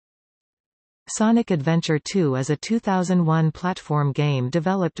Sonic Adventure 2 is a 2001 platform game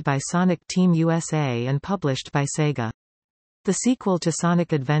developed by Sonic Team USA and published by Sega. The sequel to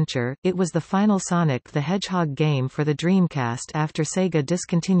Sonic Adventure, it was the final Sonic the Hedgehog game for the Dreamcast after Sega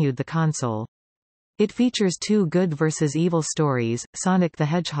discontinued the console. It features two good versus evil stories, Sonic the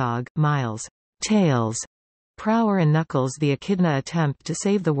Hedgehog, Miles, Tails, Prower and Knuckles the Echidna attempt to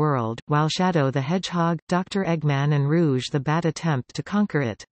save the world, while Shadow the Hedgehog, Dr. Eggman and Rouge the Bat attempt to conquer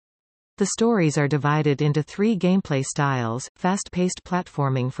it. The stories are divided into three gameplay styles, fast-paced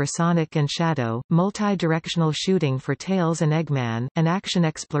platforming for Sonic and Shadow, multi-directional shooting for Tails and Eggman, and action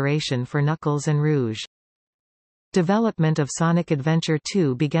exploration for Knuckles and Rouge. Development of Sonic Adventure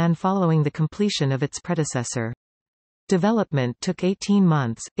 2 began following the completion of its predecessor. Development took 18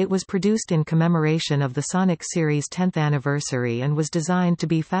 months, it was produced in commemoration of the Sonic series' 10th anniversary and was designed to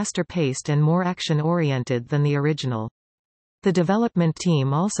be faster-paced and more action-oriented than the original. The development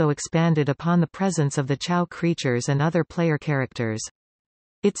team also expanded upon the presence of the Chow creatures and other player characters.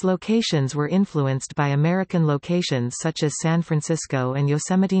 Its locations were influenced by American locations such as San Francisco and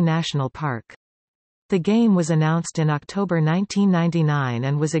Yosemite National Park. The game was announced in October 1999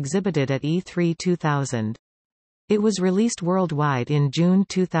 and was exhibited at E3 2000. It was released worldwide in June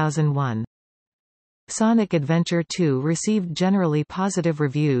 2001. Sonic Adventure 2 received generally positive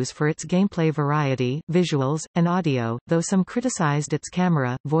reviews for its gameplay variety, visuals, and audio, though some criticized its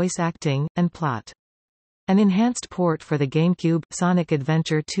camera, voice acting, and plot. An enhanced port for the GameCube, Sonic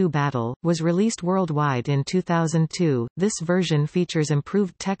Adventure 2 Battle, was released worldwide in 2002. This version features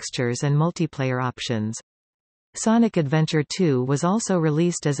improved textures and multiplayer options. Sonic Adventure 2 was also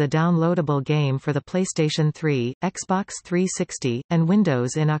released as a downloadable game for the PlayStation 3, Xbox 360, and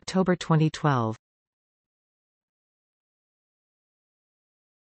Windows in October 2012.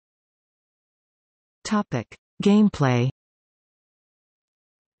 Gameplay.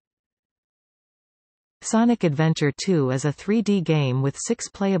 Sonic Adventure 2 is a 3D game with 6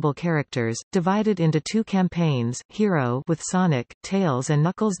 playable characters, divided into 2 campaigns, Hero with Sonic, Tails and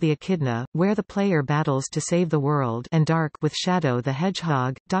Knuckles the Echidna, where the player battles to save the world, and Dark with Shadow the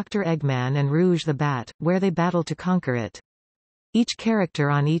Hedgehog, Dr. Eggman and Rouge the Bat, where they battle to conquer it. Each character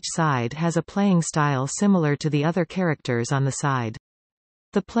on each side has a playing style similar to the other characters on the side.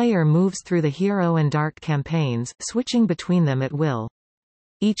 The player moves through the Hero and Dark campaigns, switching between them at will.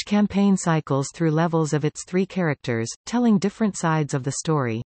 Each campaign cycles through levels of its 3 characters, telling different sides of the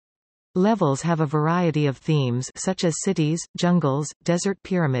story. Levels have a variety of themes such as cities, jungles, desert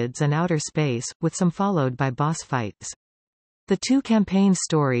pyramids and outer space, with some followed by boss fights. The 2 campaign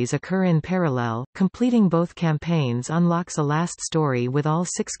stories occur in parallel. Completing both campaigns unlocks a last story with all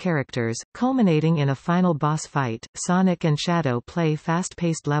 6 characters, culminating in a final boss fight. Sonic and Shadow play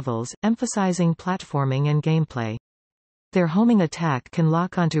fast-paced levels, emphasizing platforming and gameplay. Their homing attack can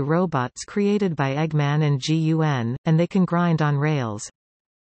lock onto robots created by Eggman and GUN, and they can grind on rails.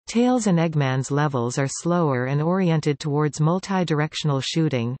 Tails and Eggman's levels are slower and oriented towards multi-directional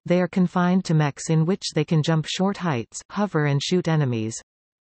shooting. They are confined to mechs in which they can jump short heights, hover and shoot enemies.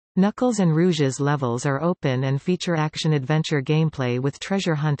 Knuckles and Rouge's levels are open and feature action-adventure gameplay with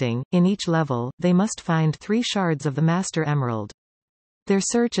treasure hunting. In each level, they must find 3 shards of the Master Emerald. Their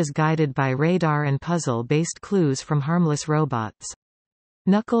search is guided by radar and puzzle-based clues from harmless robots.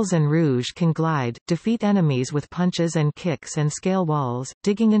 Knuckles and Rouge can glide, defeat enemies with punches and kicks and scale walls,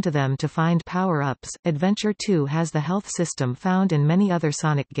 digging into them to find power-ups. Adventure 2 has the health system found in many other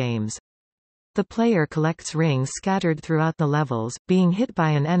Sonic games. The player collects rings scattered throughout the levels. Being hit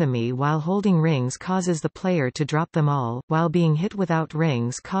by an enemy while holding rings causes the player to drop them all, while being hit without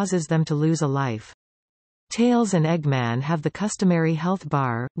rings causes them to lose a life. Tails and Eggman have the customary health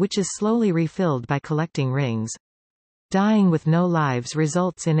bar, which is slowly refilled by collecting rings. Dying with no lives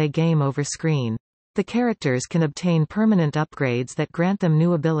results in a game over screen. The characters can obtain permanent upgrades that grant them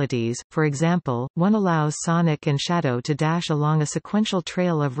new abilities. For example, one allows Sonic and Shadow to dash along a sequential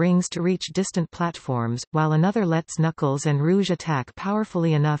trail of rings to reach distant platforms, while another lets Knuckles and Rouge attack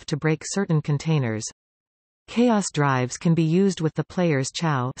powerfully enough to break certain containers. Chaos drives can be used with the player's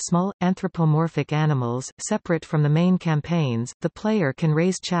Chow, small, anthropomorphic animals, separate from the main campaigns. The player can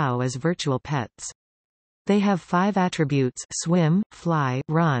raise Chow as virtual pets. They have 5 attributes: swim, fly,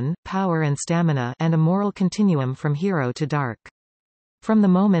 run, power and stamina, and a moral continuum from hero to dark. From the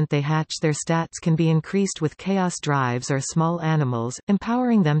moment they hatch, their stats can be increased with chaos drives or small animals,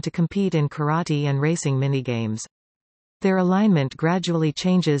 empowering them to compete in karate and racing minigames. Their alignment gradually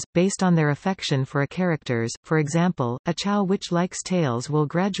changes, based on their affection for a characters. For example, a Chow which likes Tails will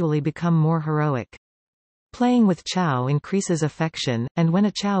gradually become more heroic. Playing with Chow increases affection, and when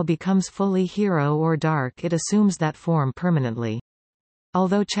a Chow becomes fully hero or dark it assumes that form permanently.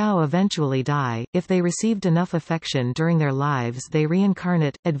 Although Chao eventually die, if they received enough affection during their lives they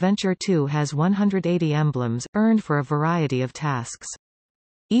reincarnate. Adventure 2 has 180 emblems, earned for a variety of tasks.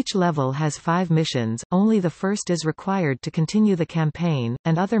 Each level has 5 missions, only the first is required to continue the campaign,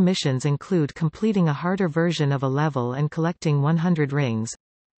 and other missions include completing a harder version of a level and collecting 100 rings.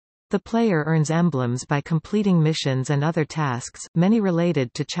 The player earns emblems by completing missions and other tasks, many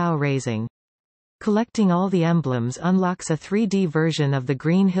related to Chao raising. Collecting all the emblems unlocks a 3D version of the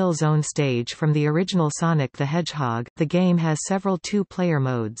Green Hill Zone stage from the original Sonic the Hedgehog. The game has several two-player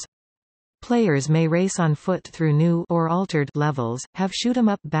modes. Players may race on foot through new or altered levels, have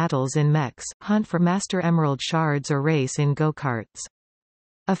shoot-'em-up battles in mechs, hunt for Master Emerald shards or race in go-karts.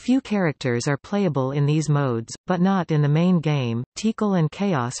 A few characters are playable in these modes, but not in the main game. Tikal and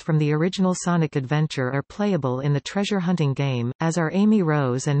Chaos from the original Sonic Adventure are playable in the treasure hunting game, as are Amy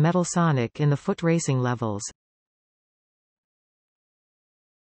Rose and Metal Sonic in the foot racing levels.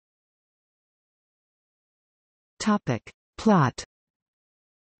 Topic. Plot.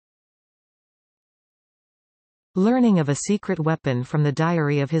 Learning of a secret weapon from the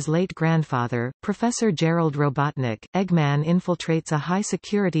diary of his late grandfather, Professor Gerald Robotnik, Eggman infiltrates a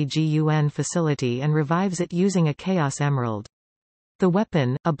high-security GUN facility and revives it using a Chaos Emerald. The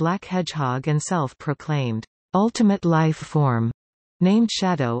weapon, a black hedgehog and self-proclaimed ultimate life form, named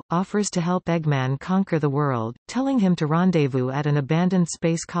Shadow, offers to help Eggman conquer the world, telling him to rendezvous at an abandoned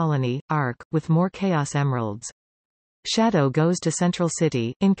space colony, ARK, with more Chaos Emeralds. Shadow goes to Central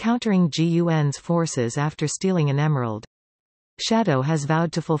City, encountering GUN's forces after stealing an emerald. Shadow has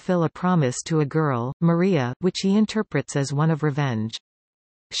vowed to fulfill a promise to a girl, Maria, which he interprets as one of revenge.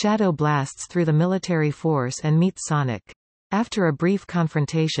 Shadow blasts through the military force and meets Sonic. After a brief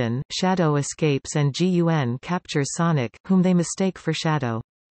confrontation, Shadow escapes and GUN captures Sonic, whom they mistake for Shadow.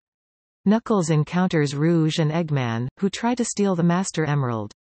 Knuckles encounters Rouge and Eggman, who try to steal the Master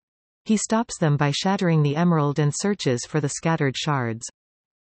Emerald. He stops them by shattering the emerald and searches for the scattered shards.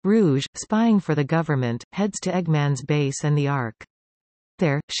 Rouge, spying for the government, heads to Eggman's base and the Ark.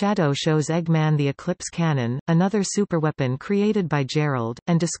 There, Shadow shows Eggman the Eclipse Cannon, another superweapon created by Gerald,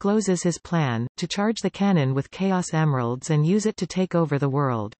 and discloses his plan, to charge the cannon with Chaos Emeralds and use it to take over the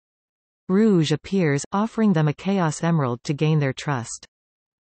world. Rouge appears, offering them a Chaos Emerald to gain their trust.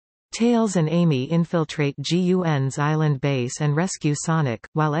 Tails and Amy infiltrate GUN's island base and rescue Sonic,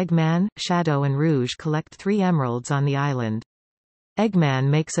 while Eggman, Shadow and Rouge collect 3 emeralds on the island. Eggman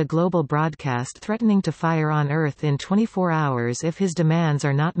makes a global broadcast threatening to fire on Earth in 24 hours if his demands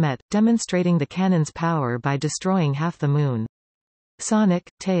are not met, demonstrating the cannon's power by destroying half the moon. Sonic,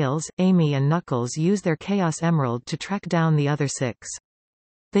 Tails, Amy and Knuckles use their Chaos Emerald to track down the other 6.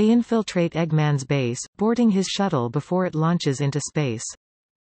 They infiltrate Eggman's base, boarding his shuttle before it launches into space.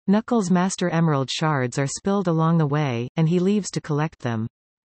 Knuckles' Master Emerald shards are spilled along the way, and he leaves to collect them.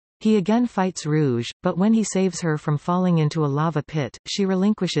 He again fights Rouge, but when he saves her from falling into a lava pit, she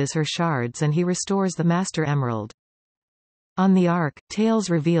relinquishes her shards and he restores the Master Emerald. On the Ark,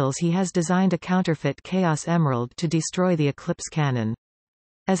 Tails reveals he has designed a counterfeit Chaos Emerald to destroy the Eclipse Cannon.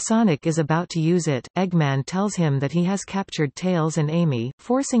 As Sonic is about to use it, Eggman tells him that he has captured Tails and Amy,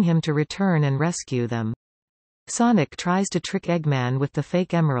 forcing him to return and rescue them. Sonic tries to trick Eggman with the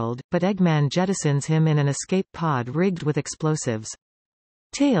fake emerald, but Eggman jettisons him in an escape pod rigged with explosives.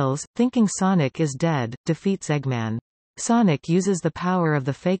 Tails, thinking Sonic is dead, defeats Eggman. Sonic uses the power of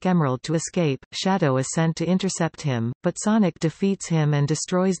the fake emerald to escape. Shadow is sent to intercept him, but Sonic defeats him and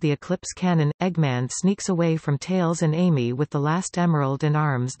destroys the Eclipse Cannon. Eggman sneaks away from Tails and Amy with the last emerald and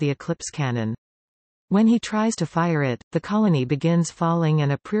arms the Eclipse Cannon. When he tries to fire it, the colony begins falling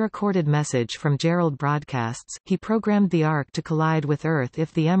and a pre-recorded message from Gerald broadcasts. He programmed the Ark to collide with Earth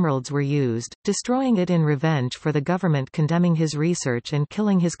if the emeralds were used, destroying it in revenge for the government condemning his research and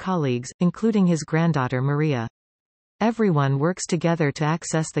killing his colleagues, including his granddaughter Maria. Everyone works together to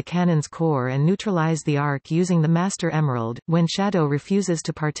access the cannon's core and neutralize the Ark using the Master Emerald. When Shadow refuses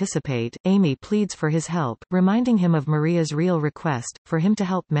to participate, Amy pleads for his help, reminding him of Maria's real request, for him to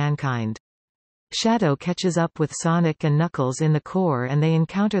help mankind. Shadow catches up with Sonic and Knuckles in the core and they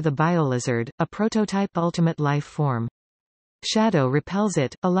encounter the Biolizard, a prototype ultimate life form. Shadow repels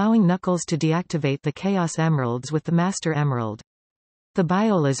it, allowing Knuckles to deactivate the Chaos Emeralds with the Master Emerald. The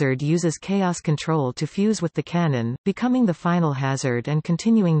Biolizard uses Chaos Control to fuse with the cannon, becoming the final hazard and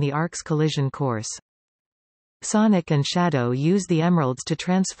continuing the Ark's collision course. Sonic and Shadow use the emeralds to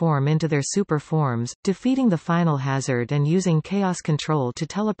transform into their super forms, defeating the final hazard and using Chaos Control to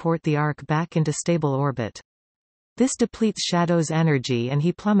teleport the Ark back into stable orbit. This depletes Shadow's energy and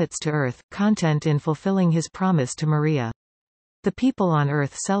he plummets to Earth, content in fulfilling his promise to Maria. The people on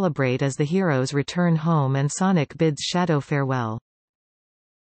Earth celebrate as the heroes return home and Sonic bids Shadow farewell.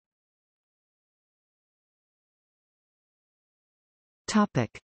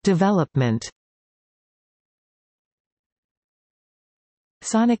 Topic: Development.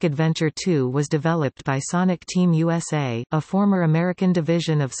 Sonic Adventure 2 was developed by Sonic Team USA, a former American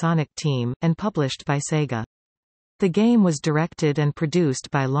division of Sonic Team, and published by Sega. The game was directed and produced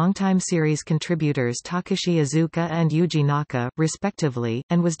by longtime series contributors Takashi Iizuka and Yuji Naka, respectively,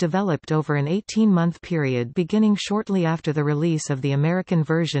 and was developed over an 18-month period beginning shortly after the release of the American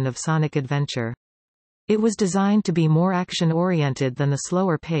version of Sonic Adventure. It was designed to be more action-oriented than the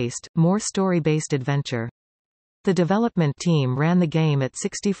slower-paced, more story-based adventure. The development team ran the game at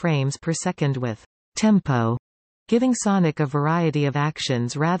 60 frames per second with tempo, giving Sonic a variety of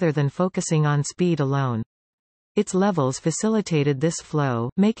actions rather than focusing on speed alone. Its levels facilitated this flow,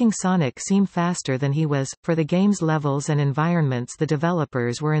 making Sonic seem faster than he was. For the game's levels and environments, the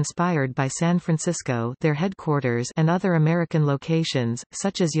developers were inspired by San Francisco, their headquarters, and other American locations,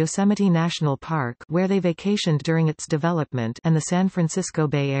 such as Yosemite National Park, where they vacationed during its development, and the San Francisco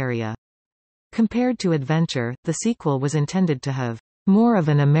Bay Area. Compared to Adventure, the sequel was intended to have more of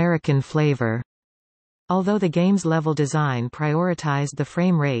an American flavor. Although the game's level design prioritized the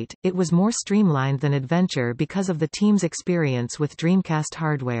frame rate, it was more streamlined than Adventure because of the team's experience with Dreamcast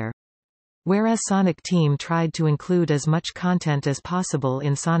hardware. Whereas Sonic Team tried to include as much content as possible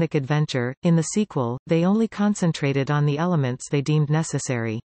in Sonic Adventure, in the sequel, they only concentrated on the elements they deemed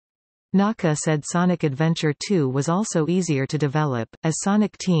necessary. Naka said Sonic Adventure 2 was also easier to develop, as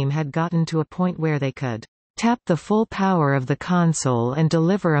Sonic Team had gotten to a point where they could tap the full power of the console and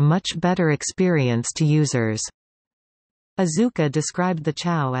deliver a much better experience to users. Iizuka described the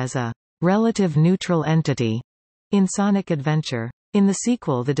Chow as a relative neutral entity in Sonic Adventure. In the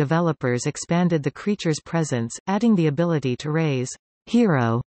sequel, the developers expanded the creature's presence, adding the ability to raise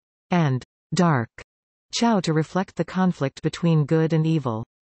hero and dark Chow to reflect the conflict between good and evil.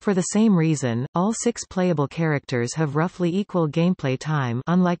 For the same reason, all 6 playable characters have roughly equal gameplay time,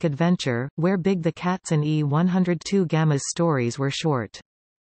 unlike Adventure, where Big the Cat's and E102 Gamma's stories were short.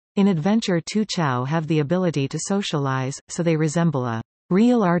 In Adventure, 2 Chow have the ability to socialize, so they resemble a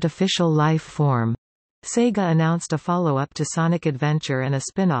real artificial life form. Sega announced a follow-up to Sonic Adventure and a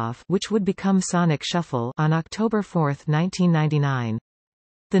spin-off, which would become Sonic Shuffle, on October 4, 1999.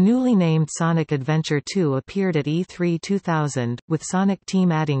 The newly named Sonic Adventure 2 appeared at E3 2000, with Sonic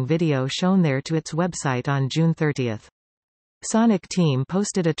Team adding video shown there to its website on June 30. Sonic Team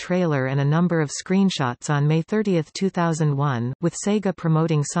posted a trailer and a number of screenshots on May 30, 2001, with Sega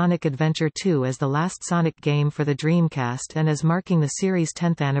promoting Sonic Adventure 2 as the last Sonic game for the Dreamcast and as marking the series'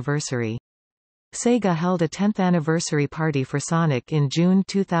 10th anniversary. Sega held a 10th anniversary party for Sonic in June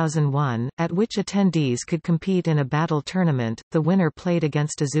 2001, at which attendees could compete in a battle tournament. The winner played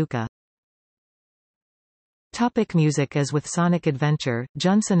against Iizuka. Topic: music. As with Sonic Adventure,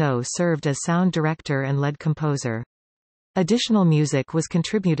 Jun Sano served as sound director and lead composer. Additional music was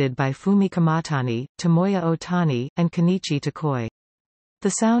contributed by Fumi Kamatani, Tomoya Otani, and Kenichi Takoi.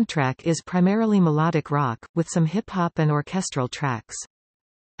 The soundtrack is primarily melodic rock, with some hip-hop and orchestral tracks.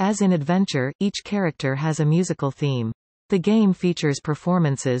 As in Adventure, each character has a musical theme. The game features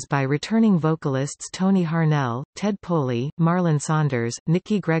performances by returning vocalists Tony Harnell, Ted Poley, Marlon Saunders,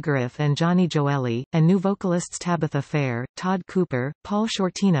 Nikki Gregorov and Johnny Joeli, and new vocalists Tabitha Fair, Todd Cooper, Paul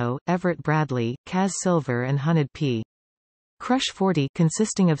Shortino, Everett Bradley, Kaz Silver and Hunted P. Crush 40,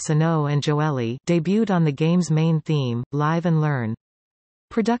 consisting of Sano and Joeli, debuted on the game's main theme, Live and Learn.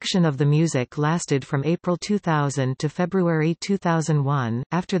 Production of the music lasted from April 2000 to February 2001.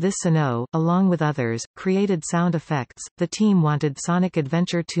 After this, Sano, along with others, created sound effects. The team wanted Sonic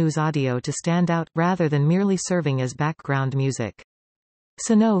Adventure 2's audio to stand out, rather than merely serving as background music.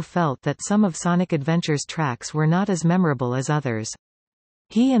 Sano felt that some of Sonic Adventure's tracks were not as memorable as others.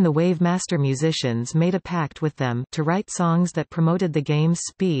 He and the Wavemaster musicians made a pact with them to write songs that promoted the game's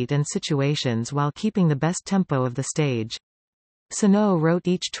speed and situations while keeping the best tempo of the stage. Sano wrote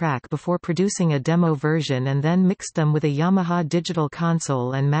each track before producing a demo version and then mixed them with a Yamaha digital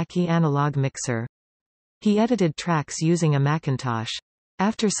console and Mackie analog mixer. He edited tracks using a Macintosh.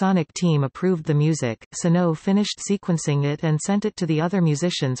 After Sonic Team approved the music, Sano finished sequencing it and sent it to the other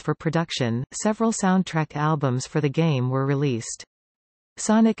musicians for production. Several soundtrack albums for the game were released.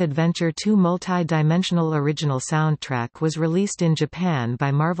 Sonic Adventure 2 multi-dimensional original soundtrack was released in Japan by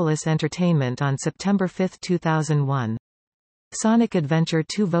Marvelous Entertainment on September 5, 2001. Sonic Adventure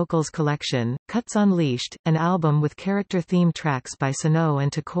 2 Vocals Collection, Cuts Unleashed, an album with character theme tracks by Sano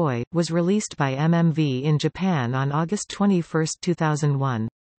and Takoi, was released by MMV in Japan on August 21, 2001.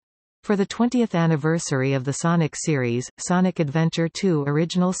 For the 20th anniversary of the Sonic series, Sonic Adventure 2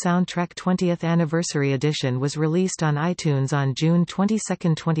 Original Soundtrack 20th Anniversary Edition was released on iTunes on June 22,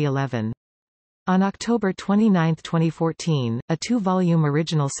 2011. On October 29, 2014, a 2-volume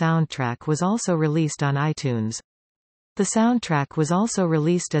original soundtrack was also released on iTunes. The soundtrack was also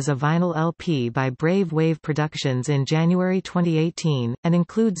released as a vinyl LP by Brave Wave Productions in January 2018, and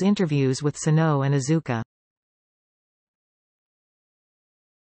includes interviews with Sano and Iizuka.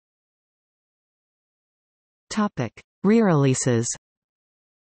 Rereleases.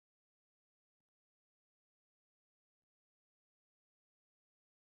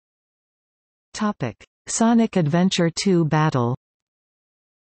 Sonic Adventure 2 Battle.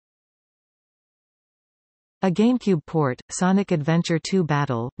 A GameCube port, Sonic Adventure 2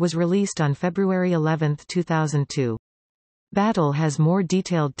 Battle, was released on February 11, 2002. Battle has more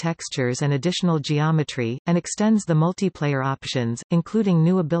detailed textures and additional geometry, and extends the multiplayer options, including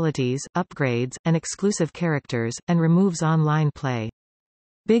new abilities, upgrades, and exclusive characters, and removes online play.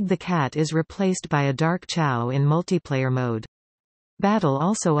 Big the Cat is replaced by a Dark Chow in multiplayer mode. Battle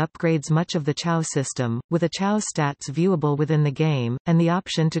also upgrades much of the Chow system, with a Chow's stats viewable within the game, and the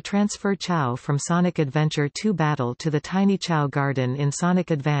option to transfer Chow from Sonic Adventure 2 Battle to the Tiny Chow Garden in Sonic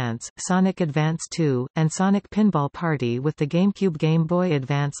Advance, Sonic Advance 2, and Sonic Pinball Party with the GameCube Game Boy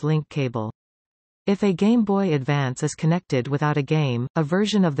Advance link cable. If a Game Boy Advance is connected without a game, a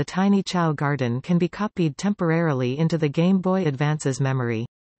version of the Tiny Chow Garden can be copied temporarily into the Game Boy Advance's memory.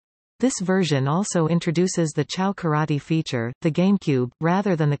 This version also introduces the Chow Karate feature. The GameCube,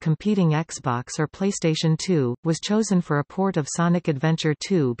 rather than the competing Xbox or PlayStation 2, was chosen for a port of Sonic Adventure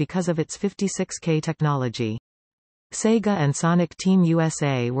 2 because of its 56K technology. Sega and Sonic Team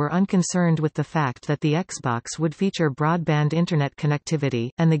USA were unconcerned with the fact that the Xbox would feature broadband internet connectivity,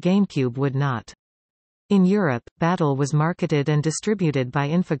 and the GameCube would not. In Europe, Battle was marketed and distributed by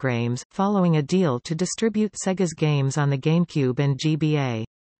Infogrames, following a deal to distribute Sega's games on the GameCube and GBA.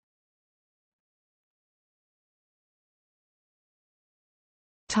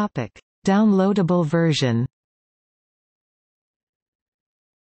 Downloadable version.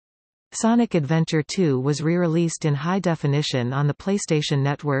 Sonic Adventure 2 was re-released in high definition on the PlayStation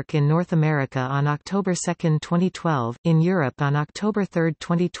Network in North America on October 2, 2012, in Europe on October 3,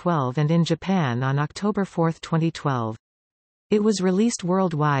 2012 and in Japan on October 4, 2012. It was released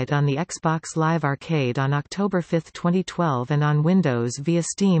worldwide on the Xbox Live Arcade on October 5, 2012 and on Windows via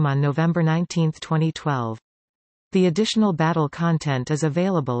Steam on November 19, 2012. The additional battle content is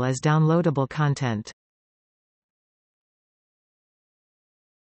available as downloadable content.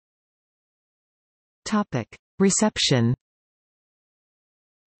 Reception.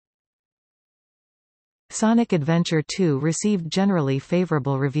 Sonic Adventure 2 received generally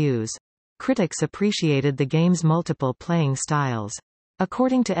favorable reviews. Critics appreciated the game's multiple playing styles.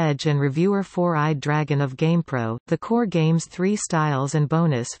 According to Edge and reviewer Four-Eyed Dragon of GamePro, the core game's 3 styles and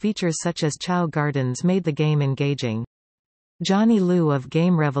bonus features such as Chow Gardens made the game engaging. Johnny Liu of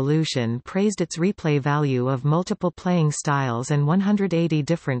Game Revolution praised its replay value of multiple playing styles and 180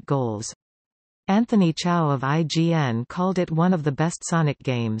 different goals. Anthony Chow of IGN called it one of the best Sonic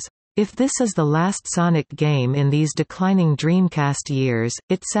games. If this is the last Sonic game in these declining Dreamcast years,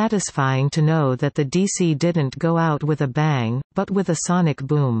 it's satisfying to know that the DC didn't go out with a bang, but with a sonic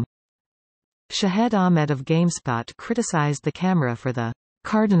boom. Shahed Ahmed of GameSpot criticized the camera for the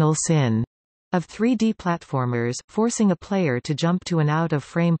cardinal sin of 3D platformers, forcing a player to jump to an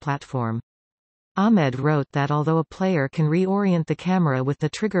out-of-frame platform. Ahmed wrote that although a player can reorient the camera with the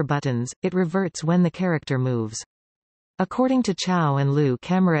trigger buttons, it reverts when the character moves. According to Chow and Liu,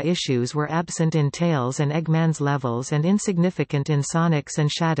 camera issues were absent in Tails and Eggman's levels and insignificant in Sonic's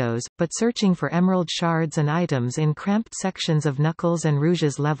and Shadow's, but searching for emerald shards and items in cramped sections of Knuckles and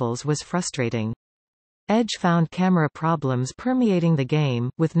Rouge's levels was frustrating. Edge found camera problems permeating the game,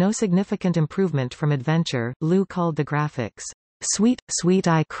 with no significant improvement from Adventure. Liu called the graphics, "sweet, sweet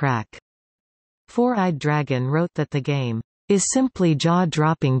eye crack." Four-Eyed Dragon wrote that the game is simply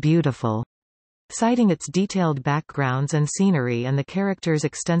jaw-dropping beautiful, citing its detailed backgrounds and scenery and the characters'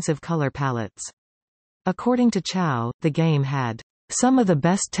 extensive color palettes. According to Chow, the game had some of the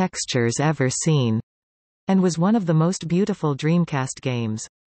best textures ever seen, and was one of the most beautiful Dreamcast games.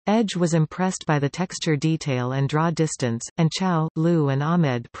 Edge was impressed by the texture detail and draw distance, and Chow, Liu and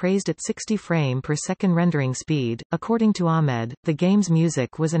Ahmed praised its 60 frame per second rendering speed. According to Ahmed, the game's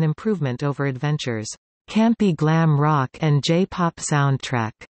music was an improvement over Adventure's campy glam rock and J-pop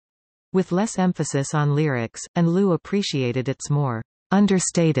soundtrack, with less emphasis on lyrics, and Liu appreciated its more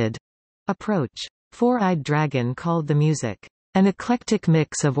understated approach. Four-Eyed Dragon called the music an eclectic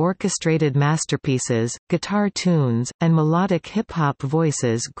mix of orchestrated masterpieces, guitar tunes, and melodic hip-hop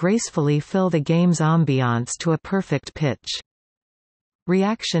voices gracefully fill the game's ambiance to a perfect pitch.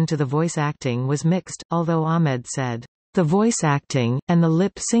 Reaction to the voice acting was mixed, although Ahmed said, The voice acting, and the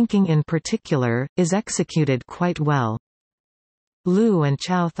lip-syncing in particular, is executed quite well. Liu and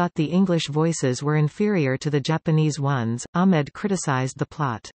Chow thought the English voices were inferior to the Japanese ones. Ahmed criticized the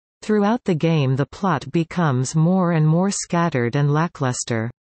plot. Throughout the game the plot becomes more and more scattered and lackluster,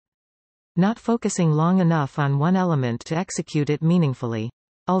 not focusing long enough on one element to execute it meaningfully.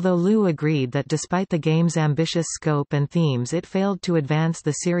 Although Liu agreed that despite the game's ambitious scope and themes it failed to advance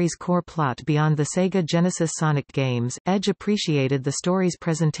the series' core plot beyond the Sega Genesis Sonic games, Edge appreciated the story's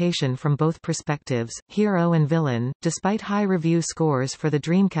presentation from both perspectives, hero and villain. Despite high review scores for the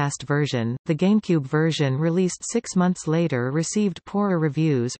Dreamcast version, the GameCube version released 6 months later received poorer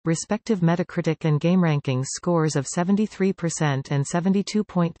reviews, respective Metacritic and GameRankings scores of 73% and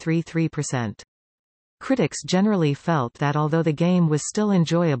 72.33%. Critics generally felt that although the game was still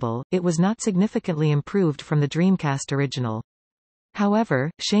enjoyable, it was not significantly improved from the Dreamcast original.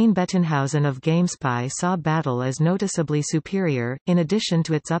 However, Shane Bettenhausen of GameSpy saw Battle as noticeably superior. In addition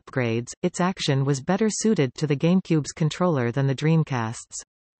to its upgrades, its action was better suited to the GameCube's controller than the Dreamcast's.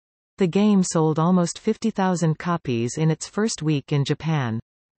 The game sold almost 50,000 copies in its first week in Japan.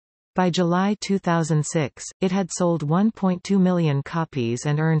 By July 2006, it had sold 1.2 million copies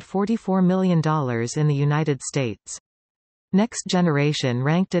and earned $44 million in the United States. Next Generation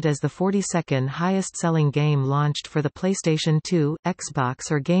ranked it as the 42nd highest-selling game launched for the PlayStation 2,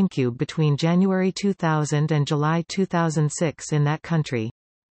 Xbox or GameCube between January 2000 and July 2006 in that country.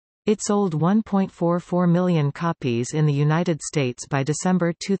 It sold 1.44 million copies in the United States by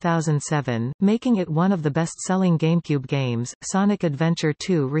December 2007, making it one of the best-selling GameCube games. Sonic Adventure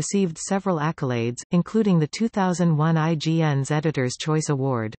 2 received several accolades, including the 2001 IGN's Editor's Choice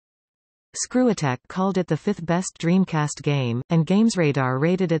Award. ScrewAttack called it the 5th best Dreamcast game, and GamesRadar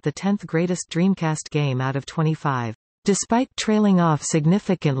rated it the 10th greatest Dreamcast game out of 25. Despite trailing off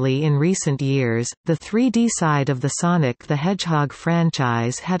significantly in recent years, the 3D side of the Sonic the Hedgehog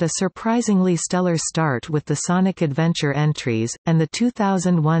franchise had a surprisingly stellar start with the Sonic Adventure entries, and the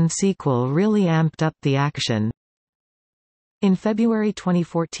 2001 sequel really amped up the action. In February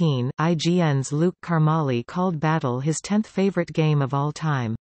 2014, IGN's Luke Carmali called Battle his 10th favorite game of all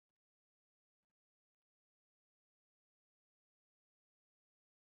time.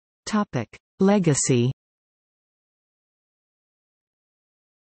 Legacy.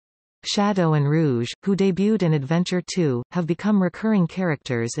 Shadow and Rouge, who debuted in Adventure 2, have become recurring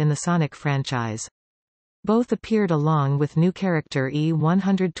characters in the Sonic franchise. Both appeared along with new character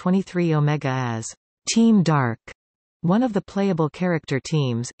E-123 Omega as Team Dark, one of the playable character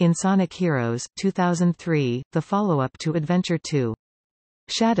teams, in Sonic Heroes, 2003, the follow-up to Adventure 2.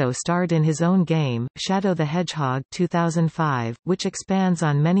 Shadow starred in his own game, Shadow the Hedgehog 2005, which expands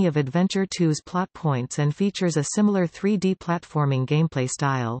on many of Adventure 2's plot points and features a similar 3D platforming gameplay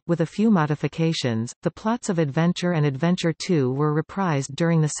style, with a few modifications. The plots of Adventure and Adventure 2 were reprised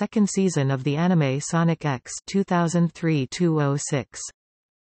during the second season of the anime Sonic X 2003-06.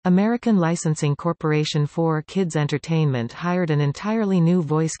 American licensing corporation 4Kids Entertainment hired an entirely new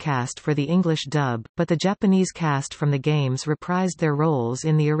voice cast for the English dub, but the Japanese cast from the games reprised their roles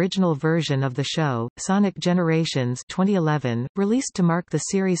in the original version of the show. Sonic Generations 2011, released to mark the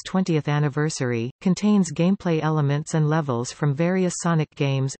series' 20th anniversary, contains gameplay elements and levels from various Sonic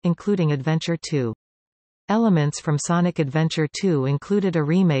games, including Adventure 2. Elements from Sonic Adventure 2 included a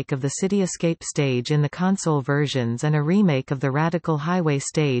remake of the City Escape stage in the console versions and a remake of the Radical Highway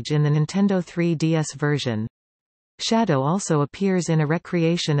stage in the Nintendo 3DS version. Shadow also appears in a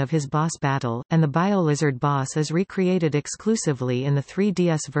recreation of his boss battle, and the BioLizard boss is recreated exclusively in the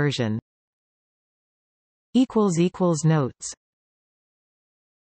 3DS version. Notes